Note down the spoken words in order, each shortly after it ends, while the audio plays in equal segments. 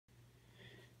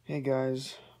Hey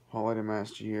guys, Holiday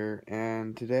Master here,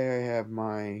 and today I have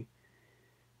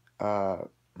uh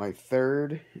my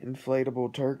third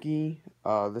inflatable turkey.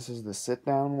 This is the sit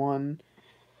down one.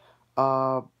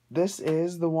 Uh this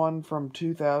is the one from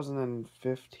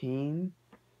 2015,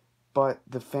 but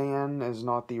the fan is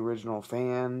not the original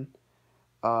fan.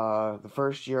 The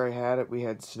first year I had it, we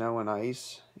had snow and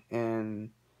ice, and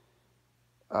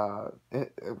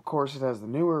of course it has the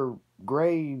newer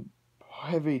gray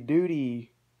heavy duty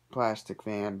plastic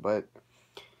fan, but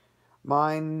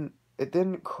mine, it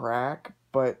didn't crack,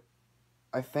 but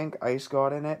I think ice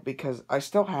got in it because I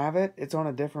still have it. It's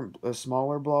on a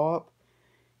smaller blow up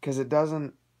because it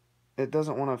doesn't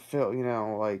want to fill,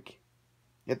 like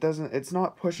it's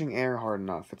not pushing air hard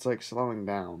enough. It's like slowing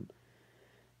down.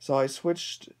 So I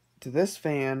switched to this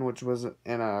fan, which was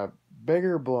in a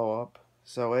bigger blow up,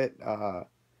 so it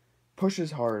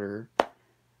pushes harder.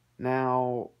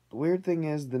 Now, the weird thing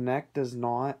is the neck does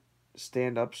not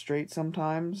stand up straight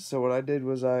sometimes. So what I did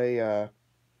was I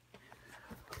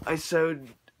sewed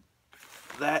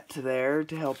that to there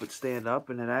to help it stand up,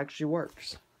 and it actually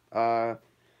works. The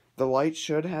lights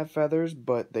should have feathers,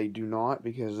 but they do not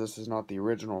because this is not the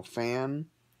original fan.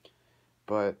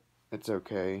 But it's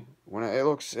okay.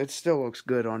 It still looks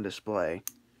good on display.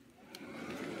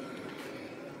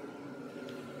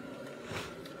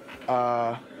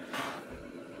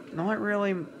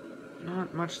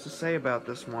 Not much to say about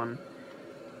this one.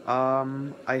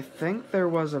 I think there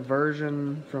was a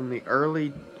version from the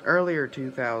earlier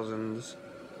 2000s.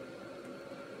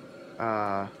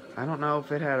 I don't know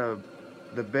if it had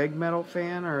the big metal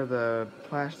fan or the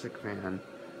plastic fan.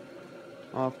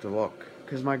 I'll have to look,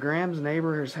 because my Graham's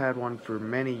neighbor has had one for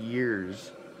many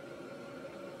years.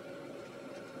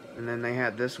 And then they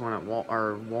had this one at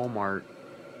Walmart.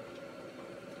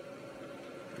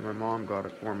 My mom got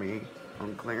it for me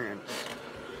on clearance.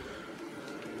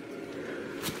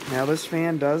 Now this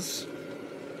fan does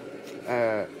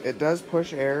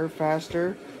push air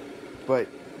faster, but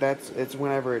it's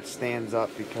whenever it stands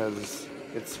up because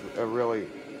it's really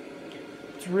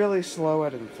slow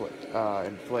at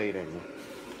inflating.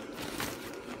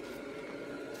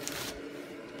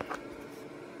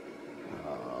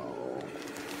 Oh.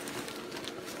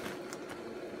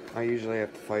 I usually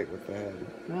have to fight with the head.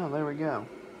 Oh, there we go.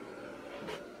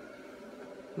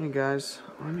 Hey guys,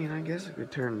 I guess I could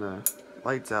turn the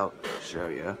lights out to show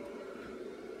you.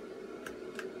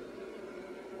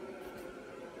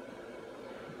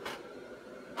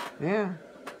 Yeah,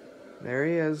 there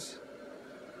he is.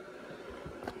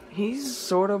 He's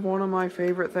sort of one of my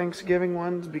favorite Thanksgiving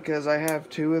ones because I have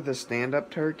two of the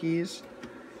stand-up turkeys,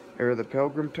 or the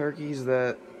pilgrim turkeys,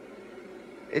 that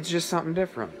it's just something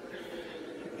different.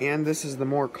 And this is the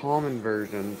more common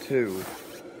version too.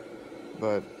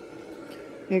 But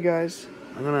hey guys,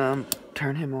 I'm gonna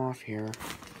turn him off here.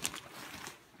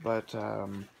 But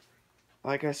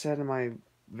like I said in my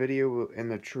video in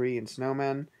the tree and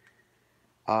snowmen,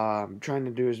 I'm trying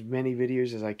to do as many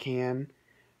videos as I can.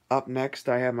 Up next,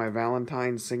 I have my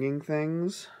Valentine's singing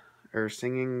things, or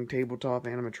singing tabletop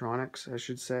animatronics, I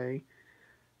should say.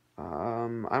 I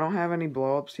don't have any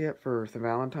blow-ups yet for the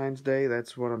Valentine's Day.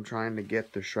 That's what I'm trying to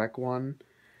get, the Shrek one.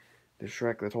 The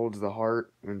Shrek that holds the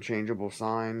heart and changeable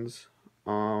signs.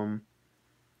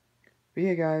 But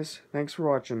yeah, guys, thanks for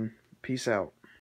watching. Peace out.